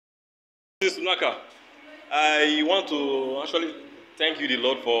This is Unaka. I want to actually thank you, the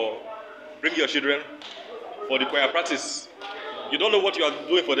Lord, for bringing your children for the choir practice. You don't know what you are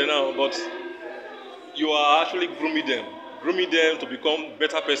doing for them now, but you are actually grooming them to become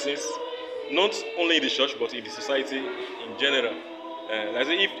better persons, not only in the church but in the society in general. Like I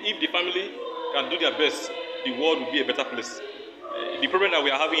say, if the family can do their best, the world will be a better place. The problem that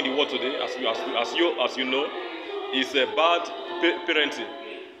we are having in the world today, as you know, is bad parenting,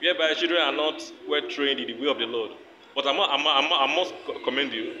 whereby children are not well trained in the way of the Lord. But I must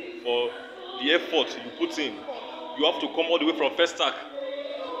commend you for the effort you put in. You have to come all the way from first stack,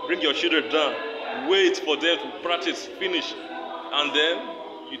 bring your children down, wait for them to practice, finish, and then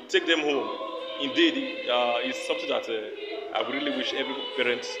you take them home. Indeed, it's something that I would really wish every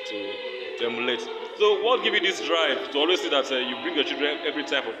parent to emulate. So what gives you this drive to always see that you bring your children every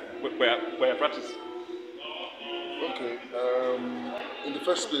time for choir practice? Okay. In the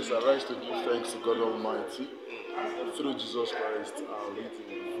first place, I rise to give thanks to God Almighty through Jesus Christ, our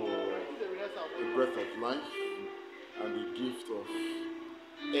Redeemer, for the breath of life and the gift of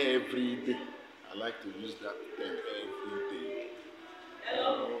every day. I like to use that term, every day.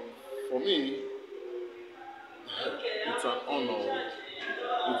 For me, it's an honor.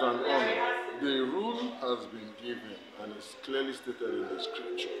 It's an honor. The rule has been given and is clearly stated in the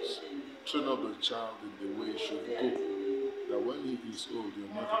scriptures. Train up the child in the way he should go, that when he is old, he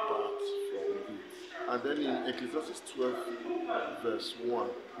will not depart from it. And then in Ecclesiastes 12, verse 1,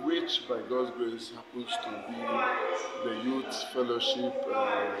 which by God's grace happens to be the youth fellowship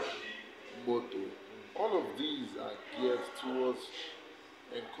motto, all of these are geared towards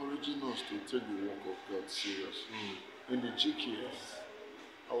encouraging us to take the work of God seriously. In the GKS,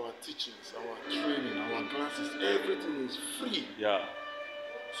 our teachings, our training, our classes, everything is free. Yeah.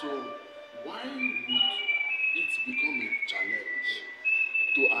 So why would it become a challenge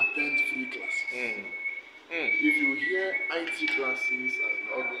to attend free classes? If you hear IT classes and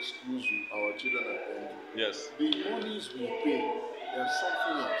all those schools our children attend, Yes. the monies we pay, there's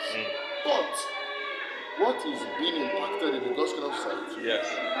something else. But what is being impacted in the gospel society Yes.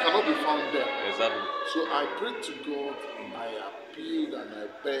 cannot be found there. Exactly. So I prayed to God, I appealed and I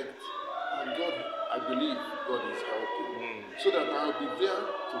begged, and God, I believe God is helping. So that I'll be there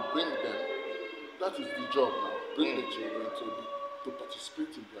to bring them. That is the job now. Bring the children to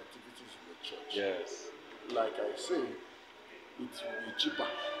participate in the activities in the church. Yes. Like I say, it will be cheaper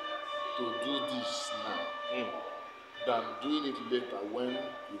to do this now than doing it later when it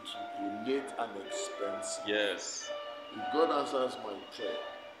will be late and expensive. Yes. If God answers my prayer,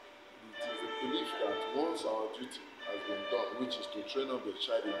 it is a belief that once our duty has been done, which is to train up the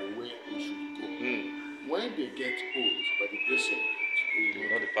child in the way he should go, when they get old, by the grace of God, You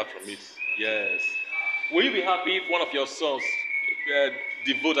will not depart from it. Yes. Will you be happy if one of your sons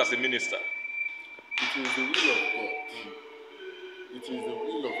devote as a minister? It is the will of God. It is the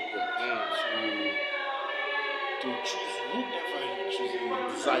will of God to choose whoever he chooses, he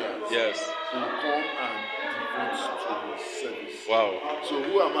desires. Yes. To come and devote to his service. Wow. So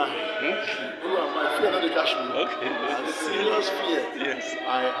who am I? Who am I? Fear not the cash me. Okay. A serious fear. Yes.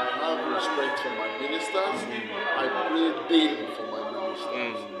 I have respect for my ministers. I pray daily for my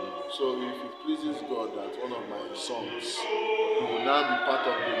ministers. So if it pleases God that one of my sons will now be part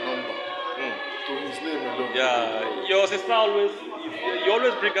of the number, to his name alone. Yeah, your sister always, you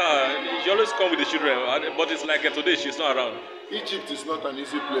always bring her, she always come with the children, but it's like today she's not around. Egypt is not an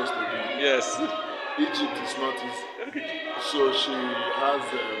easy place to be. Yes. Egypt is not easy. So she has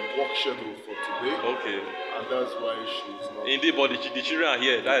a work schedule for today. Okay. And that's why she's not. Indeed, but the children are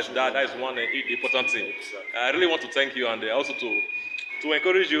here. That is one important thing. Exactly. I really want to thank you and also to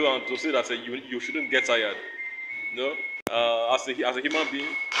encourage you and to say that you shouldn't get tired. You know, as a human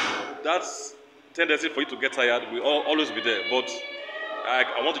being, that's tendency for you to get tired will always be there. But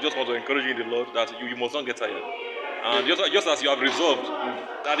I want to encourage you in the Lord that you must not get tired. And just as you have resolved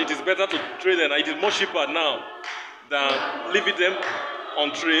that it is better to train them, and it is more cheaper now than leaving them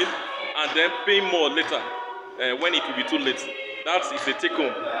on train and then paying more later when it will be too late. That is a take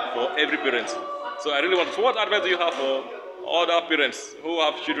home for every parent. So I really want to. So what advice do you have for other parents who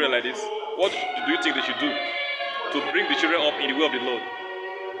have children like this? What do you think they should do to bring the children up in the way of the Lord?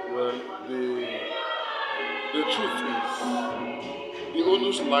 Well, the truth is, the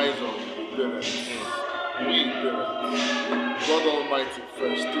onus lies on the parents. We parents. God Almighty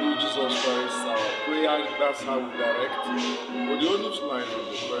first, through Jesus Christ, our prayer, that's how we direct. But the onus lies on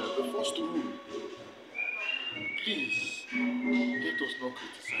the parents. The first rule, please, let us not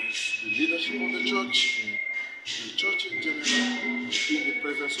criticize the leadership of the church in general, in the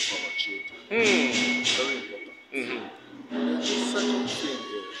presence of our children. Very important. And then the second thing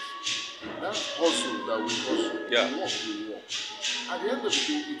is, hustle that we hustle. Yeah. We walk. At the end of the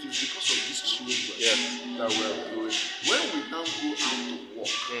day, it is because of these children that we are doing. When we now go out to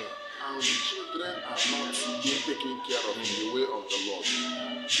work, and the children are not being taken care of in the way of the Lord,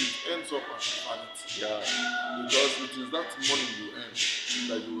 it ends up as vanity. Yeah. Because it is that money you earn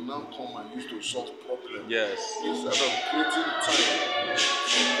that you will now come and use to solve problems. Yes. Instead of creating time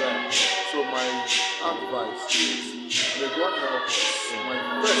for them. So my advice is, may God help us. My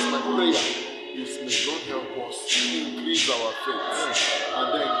prayer is, may God help us increase our faith and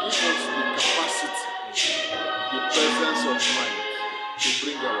then give us the capacity, the presence of mind to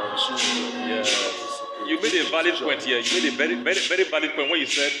bring our children. Yes. You made a valid point here. You made a very, very, very valid point when you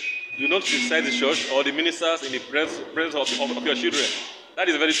said, do not criticize the church or the ministers in the presence of your children. That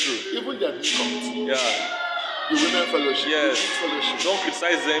is very true. Even the admin committee. Yeah. The women fellowship. Yes. The fellowship. Don't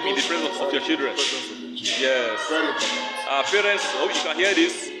criticize them in the presence of your children. Yes. Very important. Parents, I hope you can hear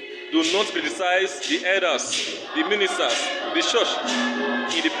this. Do not criticize the elders, the ministers, the church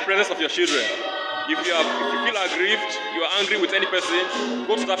in the presence of your children. If you feel aggrieved, you are angry with any person,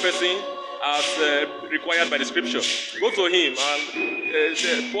 go to that person as required by the scripture. Go to him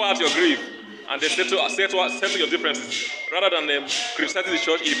and pour out your grief and then settle your differences rather than criticizing the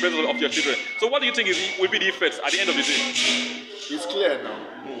church in the presence of your children. So what do you think will be the effects at the end of the day? It's clear now.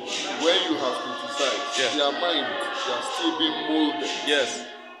 When you have criticized, their mind, they are still being molded. Yes.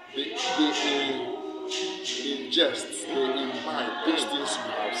 They ingest, they imbibe those things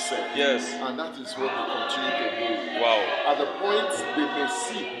you have said. Yes. And that is what they continue to do. Wow. At the point they may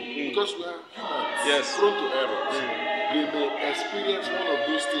see, because we are humans, prone to errors, they may experience one of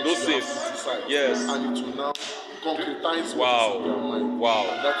those things you have criticized. Yes. And it will now concretize what is in their mind. Wow.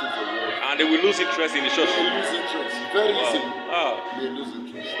 And that is the word. And they will lose interest in the church. They will lose interest very easily. They lose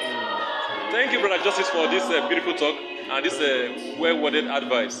interest. Thank you, Brother Justice, for this beautiful talk and this well-worded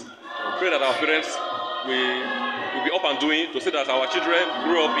advice. I pray that our parents will be up and doing to see that our children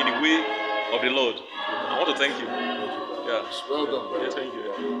grow up in the way of the Lord. I want to thank you. Well done, brother. Thank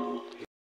you.